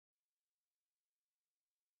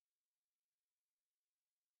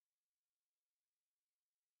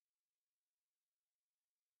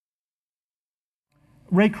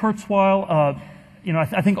Ray Kurzweil,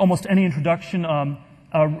 I think almost any introduction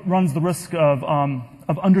runs the risk of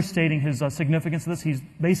understating his significance of this. He's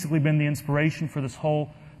basically been the inspiration for this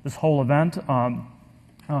whole event.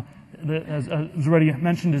 As already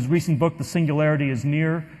mentioned, his recent book, "The Singularity is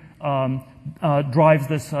Near," drives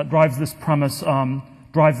this premise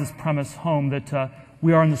home that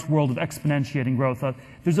we are in this world of exponentiating growth.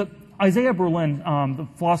 Isaiah Berlin, the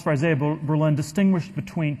philosopher Isaiah Berlin, distinguished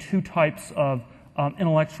between two types of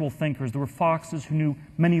intellectual thinkers. There were foxes who knew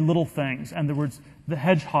many little things, and there was the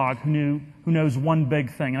hedgehog who knows one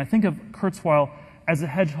big thing. And I think of Kurzweil as a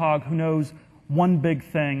hedgehog who knows one big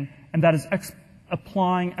thing, and that is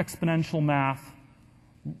applying exponential math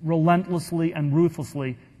relentlessly and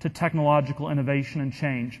ruthlessly to technological innovation and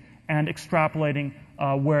change, and extrapolating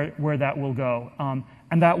where that will go.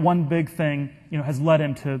 And that one big thing, has led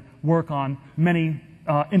him to work on many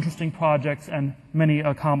interesting projects and many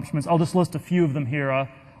accomplishments. I'll just list a few of them here.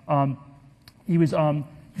 He was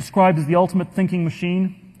described as the ultimate thinking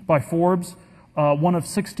machine by Forbes, one of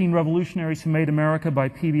 16 revolutionaries who made America by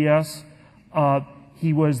PBS.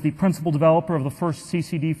 He was the principal developer of the first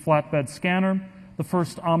CCD flatbed scanner, the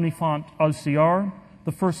first Omnifont OCR,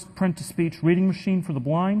 the first print-to-speech reading machine for the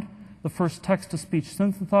blind, the first text-to-speech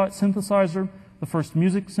synthesizer, the first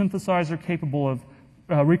music synthesizer capable of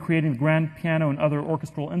recreating the grand piano and other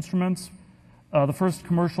orchestral instruments, the first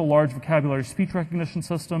commercial large vocabulary speech recognition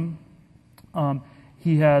system.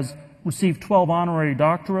 He has received 12 honorary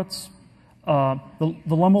doctorates, the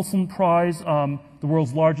Lemelson Prize, the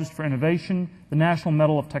world's largest for innovation, the National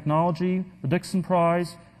Medal of Technology, the Dixon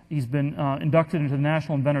Prize. He's been inducted into the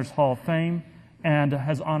National Inventors Hall of Fame, and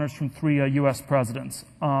has honors from 3 U.S. presidents.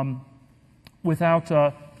 Without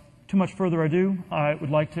too much further ado, I would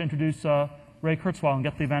like to introduce Ray Kurzweil and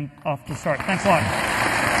get the event off to start. Thanks a lot.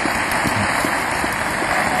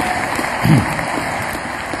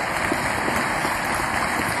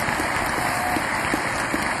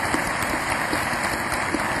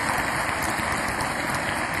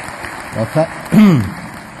 Well,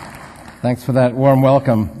 thanks for that warm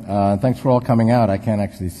welcome. Thanks for all coming out. I can't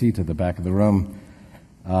actually see to the back of the room.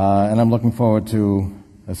 And I'm looking forward to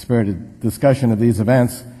a spirited discussion of these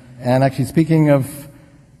events. And actually, speaking of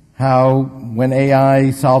how when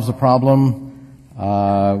AI solves a problem,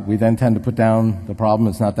 we then tend to put down the problem.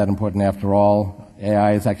 It's not that important after all.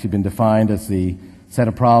 AI has actually been defined as the set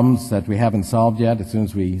of problems that we haven't solved yet. As soon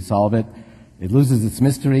as we solve it, it loses its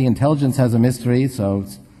mystery. Intelligence has a mystery, so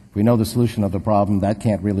if we know the solution of the problem, that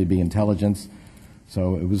can't really be intelligence.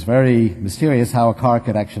 So it was very mysterious how a car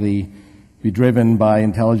could actually be driven by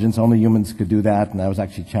intelligence. Only humans could do that, and I was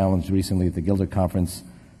actually challenged recently at the Gilder conference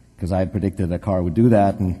because I had predicted a car would do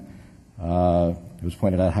that, and it was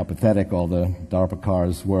pointed out how pathetic all the DARPA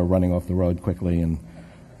cars were running off the road quickly. And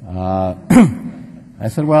I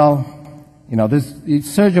said, well, there's a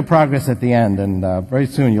surge of progress at the end, and very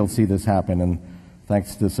soon you'll see this happen. And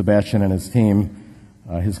thanks to Sebastian and his team,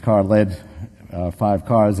 his car led 5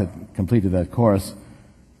 cars that completed that course.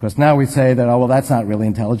 Because now we say that, oh, well, that's not really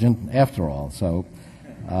intelligent after all. So,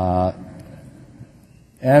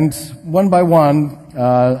 and one by one,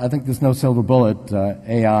 I think there's no silver bullet.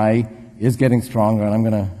 AI is getting stronger, and I'm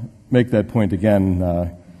going to make that point again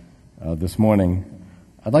this morning.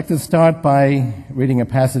 I'd like to start by reading a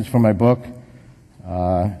passage from my book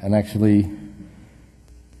and actually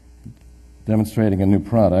demonstrating a new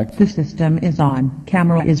product. The system is on.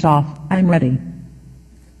 Camera is off. I'm ready.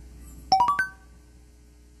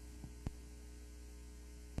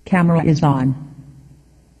 Camera is on.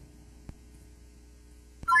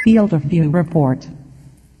 Field of view report.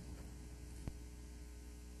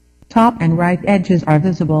 Top and right edges are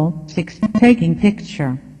visible. 6. Taking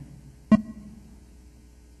picture.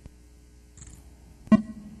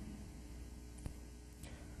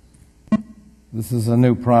 This is a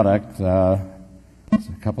new product. It's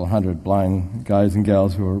a couple hundred blind guys and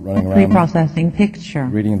gals who are running around Pre-processing picture.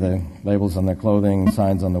 reading the labels on their clothing,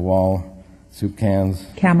 signs on the wall, soup cans.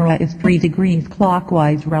 Camera is 3 degrees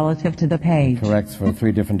clockwise relative to the page. Corrects for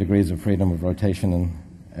 3 different degrees of freedom of rotation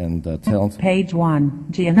and tilt. Page 1,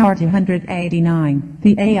 GNR 289.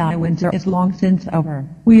 The AI winter is long since over.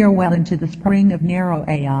 We are well into the spring of narrow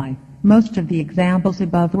AI. Most of the examples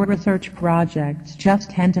above were research projects just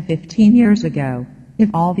 10 to 15 years ago. If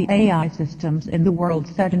all the AI systems in the world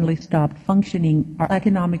suddenly stopped functioning, our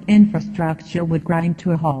economic infrastructure would grind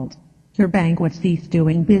to a halt. Your bank would cease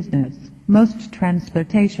doing business. Most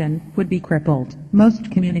transportation would be crippled. Most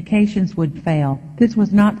communications would fail. This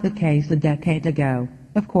was not the case a decade ago.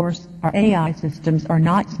 Of course, our AI systems are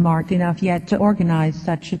not smart enough yet to organize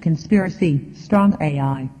such a conspiracy. Strong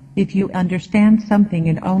AI If you understand something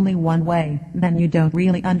in only one way, then you don't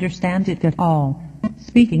really understand it at all.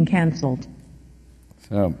 Speaking cancelled.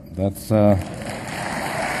 So that's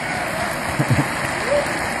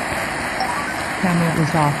Camera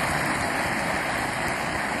is off.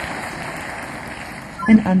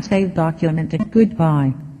 An unsaved document.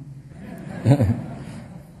 Goodbye.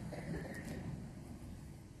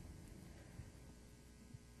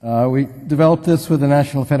 We developed this with the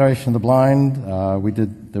National Federation of the Blind. We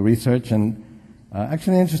did the research, and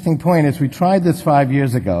actually an interesting point is we tried this 5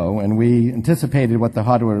 years ago, and we anticipated what the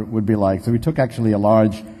hardware would be like. So we took actually a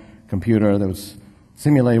large computer that was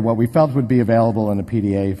simulated what we felt would be available in a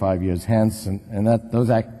PDA 5 years hence, and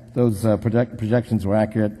those projections were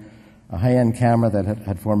accurate. A high-end camera that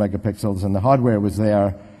had 4 megapixels, and the hardware was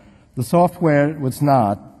there. The software was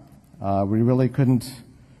not. We really couldn't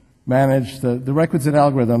manage the requisite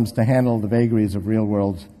algorithms to handle the vagaries of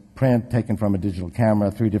real-world print taken from a digital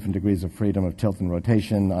camera, 3 different degrees of freedom of tilt and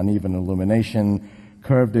rotation, uneven illumination,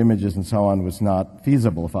 curved images, and so on was not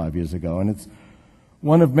feasible 5 years ago. And it's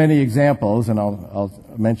one of many examples, and I'll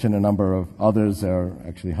mention a number of others, there are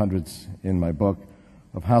actually hundreds in my book,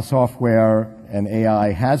 of how software and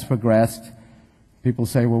AI has progressed. People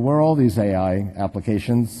say, well, where are all these AI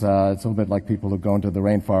applications? It's a little bit like people who go into the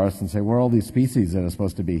rainforest and say, where are all these species that are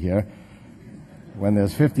supposed to be here? When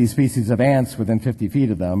there's 50 species of ants within 50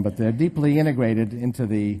 feet of them, but they're deeply integrated into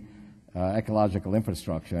the ecological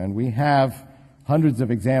infrastructure. And we have hundreds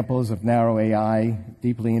of examples of narrow AI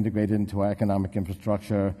deeply integrated into our economic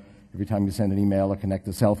infrastructure. Every time you send an email or connect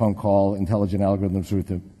a cell phone call, intelligent algorithms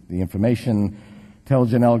route the information.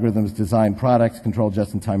 Intelligent algorithms design products, control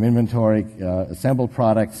just-in-time inventory, assemble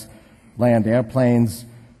products, land airplanes,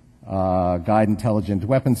 guide intelligent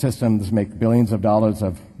weapon systems, make billions of dollars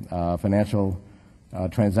of financial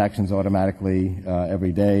transactions automatically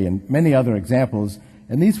every day, and many other examples.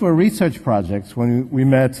 And these were research projects when we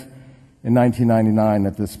met in 1999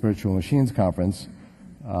 at the Spiritual Machines Conference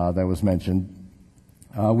that was mentioned.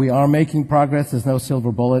 We are making progress. There's no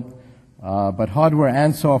silver bullet. But hardware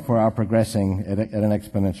and software are progressing at an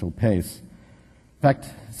exponential pace. In fact,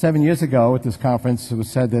 7 years ago at this conference, it was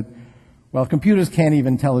said that, well, computers can't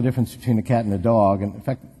even tell the difference between a cat and a dog. And in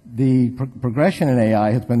fact, the progression in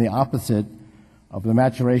AI has been the opposite of the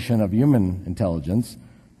maturation of human intelligence.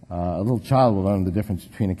 A little child will learn the difference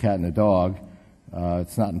between a cat and a dog.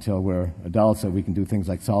 It's not until we're adults that we can do things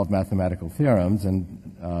like solve mathematical theorems.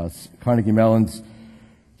 And Carnegie Mellon's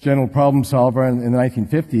general problem solver in the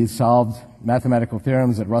 1950s solved mathematical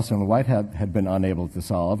theorems that Russell and Whitehead had been unable to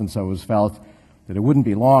solve, and so it was felt that it wouldn't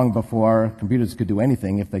be long before computers could do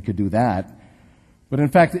anything if they could do that. But in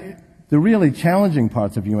fact, the really challenging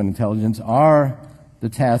parts of human intelligence are the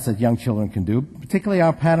tasks that young children can do, particularly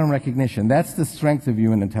our pattern recognition. That's the strength of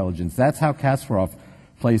human intelligence. That's how Kasparov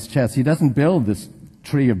plays chess. He doesn't build this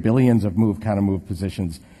tree of billions of move, counter-move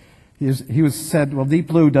positions. He was said, well, Deep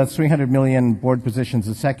Blue does 300 million board positions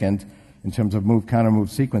a second in terms of move, counter-move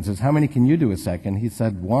sequences. How many can you do a second? He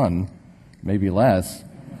said 1, maybe less.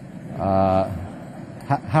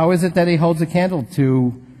 How is it that he holds a candle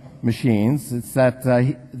to machines? It's that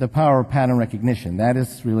the power of pattern recognition. That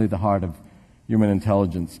is really the heart of human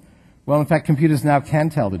intelligence. Well, in fact, computers now can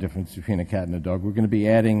tell the difference between a cat and a dog. We're going to be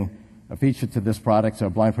adding a feature to this product so a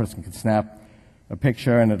blind person can snap a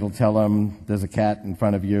picture and it'll tell them there's a cat in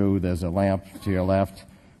front of you, there's a lamp to your left,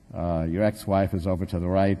 your ex-wife is over to the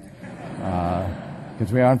right,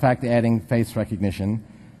 because we are in fact adding face recognition.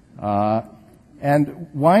 And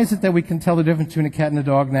why is it that we can tell the difference between a cat and a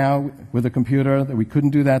dog now with a computer, that we couldn't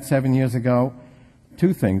do that 7 years ago?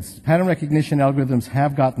 2 things. Pattern recognition algorithms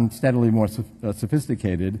have gotten steadily more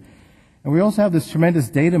sophisticated, and we also have this tremendous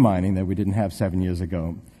data mining that we didn't have 7 years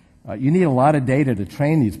ago. You need a lot of data to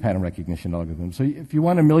train these pattern recognition algorithms. So if you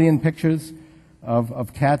want 1 million pictures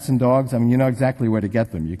of cats and dogs, I mean, you know exactly where to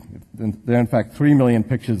get them. There are, in fact, 3 million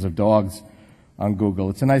pictures of dogs on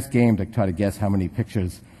Google. It's a nice game to try to guess how many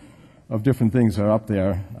pictures of different things are up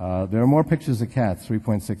there. There are more pictures of cats,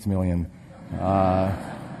 3.6 million.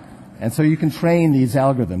 And so you can train these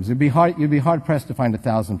algorithms. You'd be hard-pressed to find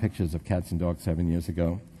 1,000 pictures of cats and dogs 7 years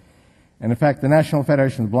ago. And in fact, the National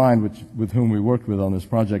Federation of the Blind, with whom we worked with on this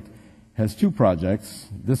project, has 2 projects.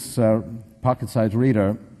 This pocket-sized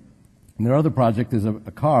reader, and their other project is a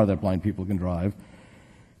car that blind people can drive.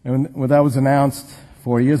 And when that was announced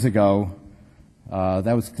 4 years ago,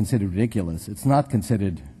 that was considered ridiculous. It's not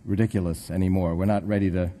considered ridiculous anymore. We're not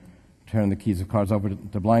ready to turn the keys of cars over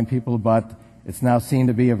to blind people, but it's now seen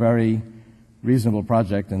to be a very reasonable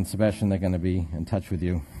project, and Sebastian, they're going to be in touch with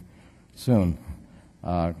you soon.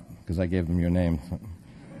 Because I gave them your name.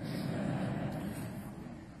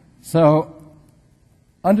 So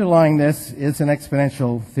Underlying this is an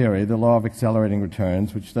exponential theory, the law of accelerating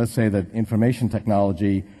returns, which does say that information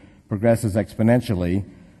technology progresses exponentially.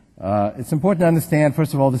 It's important to understand,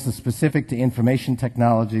 first of all, this is specific to information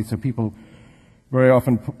technology, so people very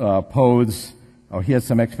often pose, oh, here's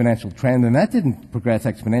some exponential trend, and that didn't progress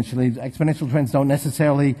exponentially. Exponential trends don't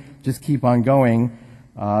necessarily just keep on going.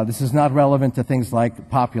 This is not relevant to things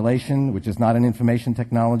like population, which is not an information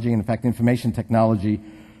technology. In fact, information technology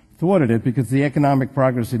thwarted it because the economic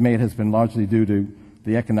progress it made has been largely due to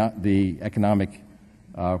the economic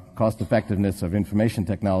cost-effectiveness of information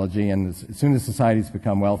technology, and as soon as societies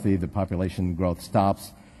become wealthy, the population growth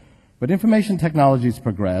stops. But information technologies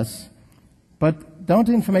progress, but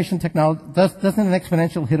doesn't an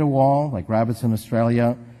exponential hit a wall, like rabbits in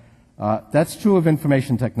Australia? That's true of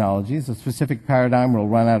information technologies. A specific paradigm will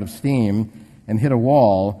run out of steam and hit a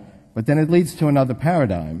wall, but then it leads to another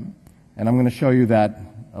paradigm, and I'm going to show you that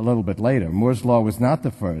a little bit later. Moore's law was not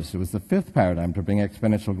the first. It was the fifth paradigm to bring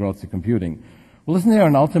exponential growth to computing. Well, isn't there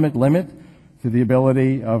an ultimate limit to the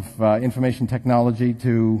ability of information technology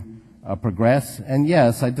to progress? And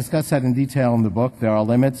yes, I discuss that in detail in the book. There are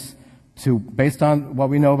limits based on what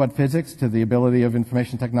we know about physics, to the ability of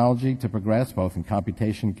information technology to progress, both in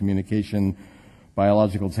computation, communication,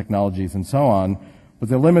 biological technologies, and so on. But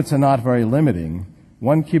the limits are not very limiting.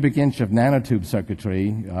 1 cubic inch of nanotube circuitry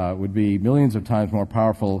would be millions of times more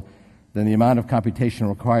powerful than the amount of computation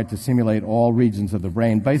required to simulate all regions of the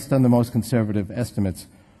brain based on the most conservative estimates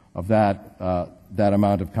of that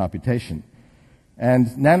amount of computation. And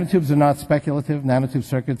nanotubes are not speculative. Nanotube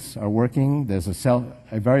circuits are working. There's a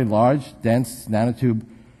very large, dense nanotube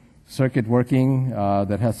circuit working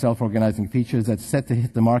that has self-organizing features that's set to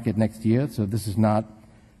hit the market next year, so this is not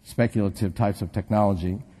speculative types of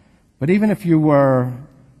technology. But even if you were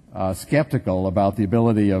skeptical about the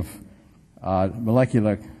ability of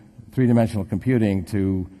molecular three-dimensional computing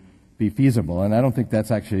to be feasible, and I don't think that's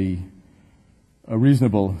actually a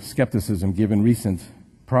reasonable skepticism given recent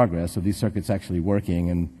progress of these circuits actually working,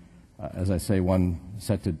 and as I say, one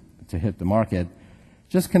set to hit the market.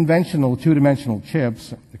 Just conventional two-dimensional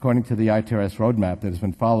chips, according to the ITRS roadmap that has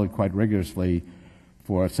been followed quite rigorously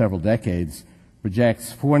for several decades,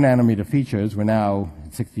 projects 4 nanometer features. We're now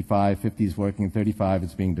at 65, 50 is working, 35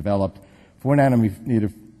 is being developed. 4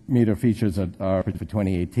 nanometer features are for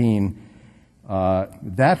 2018.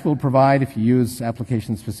 That will provide, if you use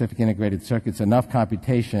application-specific integrated circuits, enough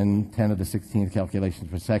computation, 10 to the 16th calculations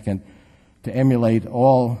per second, to emulate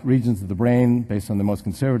all regions of the brain based on the most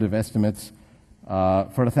conservative estimates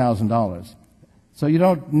for $1,000. So you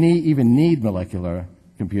don't even need molecular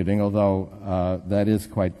computing, although that is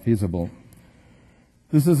quite feasible.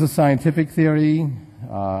 This is a scientific theory.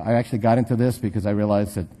 I actually got into this because I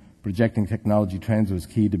realized that projecting technology trends was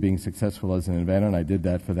key to being successful as an inventor, and I did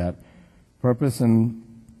that for that purpose, and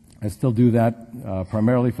I still do that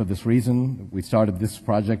primarily for this reason. We started this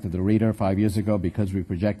project at the Reader 5 years ago because we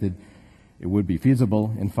projected it would be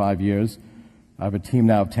feasible in 5 years. I have a team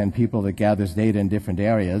now of 10 people that gathers data in different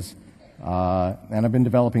areas, and I've been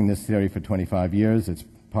developing this theory for 25 years. It's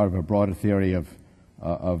part of a broader theory of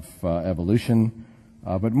evolution.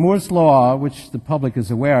 But Moore's law, which the public is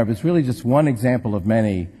aware of, is really just one example of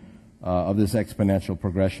many of this exponential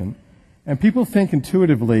progression. And people think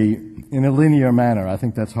intuitively in a linear manner. I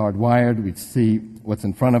think that's hardwired. We see what's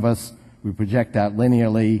in front of us. We project that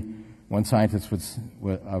linearly. One scientist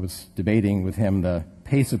I was debating with him the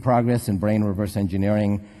pace of progress in brain reverse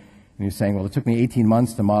engineering. And he was saying, well, it took me 18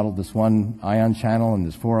 months to model this one ion channel, and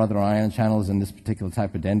there's 4 other ion channels in this particular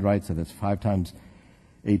type of dendrite, so that's 5 times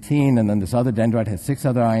 18, and then this other dendrite has 6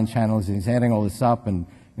 other ion channels, and he's adding all this up, and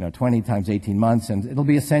 20 times 18 months, and it'll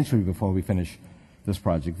be a century before we finish this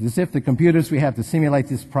project. As if the computers we have to simulate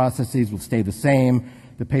these processes will stay the same,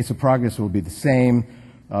 the pace of progress will be the same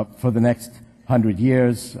for the next 100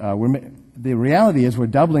 years. The reality is we're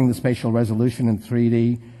doubling the spatial resolution in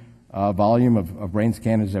 3D volume of brain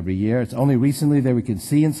scanners every year. It's only recently that we can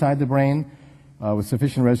see inside the brain with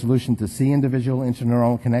sufficient resolution to see individual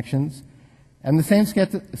interneuronal connections. And the same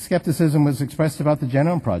skepticism was expressed about the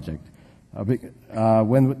Genome Project.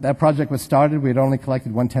 When that project was started, we had only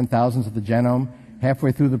collected 1/10,000th of the genome.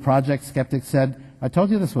 Halfway through the project, skeptics said, I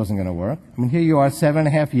told you this wasn't going to work. I mean, here you are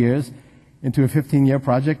 7.5 years into a 15-year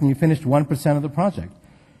project, and you finished 1% of the project.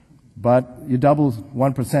 But you double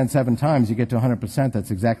 1% 7 times, you get to 100%.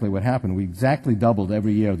 That's exactly what happened. We exactly doubled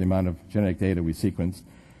every year the amount of genetic data we sequenced.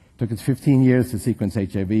 It took us 15 years to sequence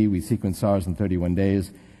HIV. We sequenced SARS in 31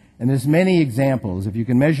 days. And there's many examples. If you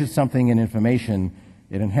can measure something in information,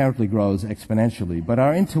 it inherently grows exponentially. But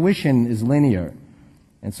our intuition is linear.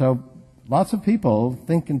 And so lots of people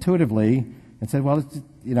think intuitively and said, well,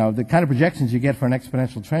 the kind of projections you get for an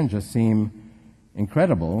exponential trend just seem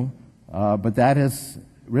incredible, but that is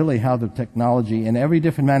really how the technology and every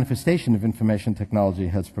different manifestation of information technology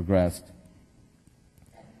has progressed.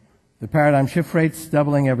 The paradigm shift rates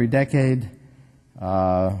doubling every decade.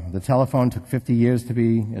 The telephone took 50 years to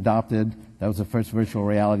be adopted. That was the first virtual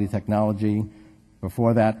reality technology.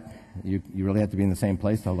 Before that, you really had to be in the same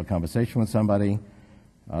place to hold a conversation with somebody.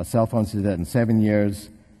 Cell phones did that in 7 years.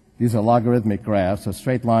 These are logarithmic graphs. A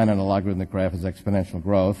straight line on a logarithmic graph is exponential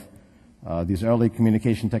growth. These early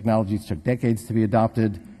communication technologies took decades to be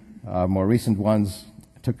adopted. More recent ones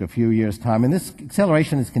took a few years' time. And this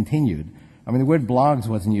acceleration has continued. I mean, the word blogs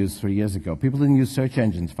wasn't used 3 years ago. People didn't use search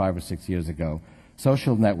engines 5 or 6 years ago.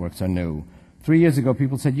 Social networks are new. 3 years ago,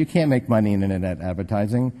 people said, you can't make money in internet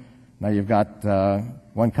advertising. Now you've got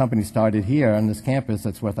one company started here on this campus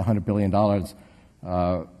that's worth $100 billion.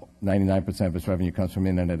 99% of its revenue comes from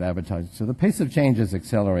internet advertising. So the pace of change is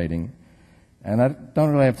accelerating. And I don't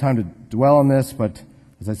really have time to dwell on this, but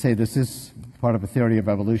as I say, this is part of a theory of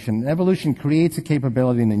evolution. Evolution creates a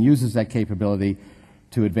capability and then uses that capability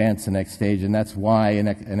to advance the next stage, and that's why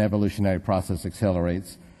an evolutionary process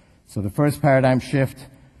accelerates. So the first paradigm shift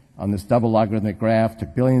on this double logarithmic graph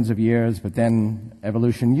took billions of years, but then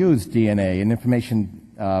evolution used DNA, an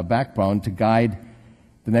information backbone, to guide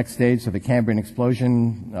the next stage. So the Cambrian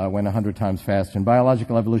explosion went 100 times faster, and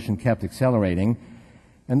biological evolution kept accelerating.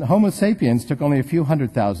 And Homo sapiens took only a few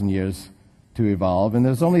 100,000 years to evolve, and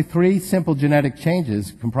there's only 3 simple genetic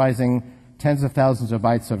changes comprising tens of thousands of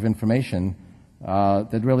bytes of information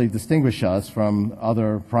that really distinguish us from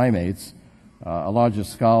other primates. A larger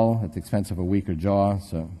skull at the expense of a weaker jaw,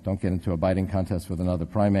 so don't get into a biting contest with another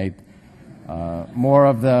primate. More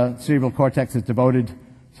of the cerebral cortex is devoted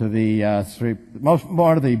to the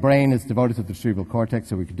more of the brain is devoted to the cerebral cortex,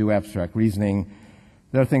 so we could do abstract reasoning.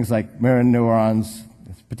 There are things like mirror neurons,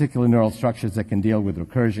 particular neural structures that can deal with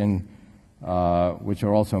recursion, which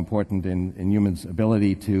are also important in humans'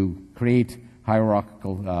 ability to create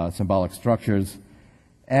hierarchical symbolic structures.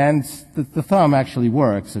 And the thumb actually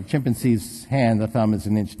works. A chimpanzee's hand, the thumb is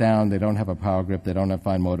an inch down. They don't have a power grip. They don't have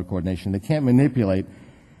fine motor coordination. They can't manipulate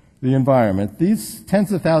the environment. These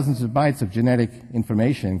tens of thousands of bytes of genetic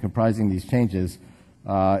information comprising these changes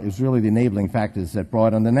is really the enabling factors that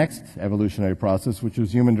brought on the next evolutionary process, which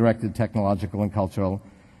was human-directed technological and cultural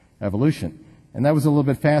evolution. And that was a little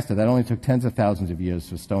bit faster. That only took tens of thousands of years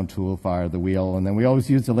for stone tool, fire, the wheel. And then we always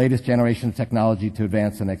use the latest generation of technology to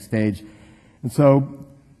advance the next stage. And so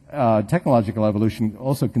technological evolution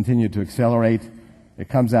also continued to accelerate. It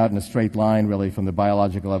comes out in a straight line, really, from the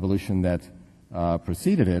biological evolution that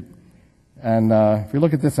preceded it. And if you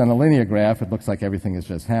look at this on a linear graph, it looks like everything has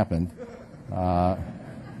just happened.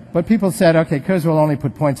 But people said, okay, Kurzweil only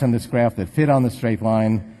put points on this graph that fit on the straight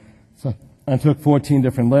line. So I took 14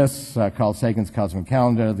 different lists, Carl Sagan's Cosmic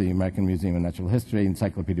Calendar, the American Museum of Natural History,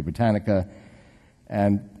 Encyclopedia Britannica.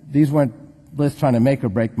 And these weren't lists trying to make or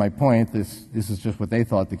break my point. This is just what they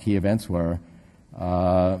thought the key events were.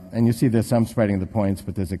 And you see there's some spreading of the points,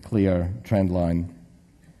 but there's a clear trend line.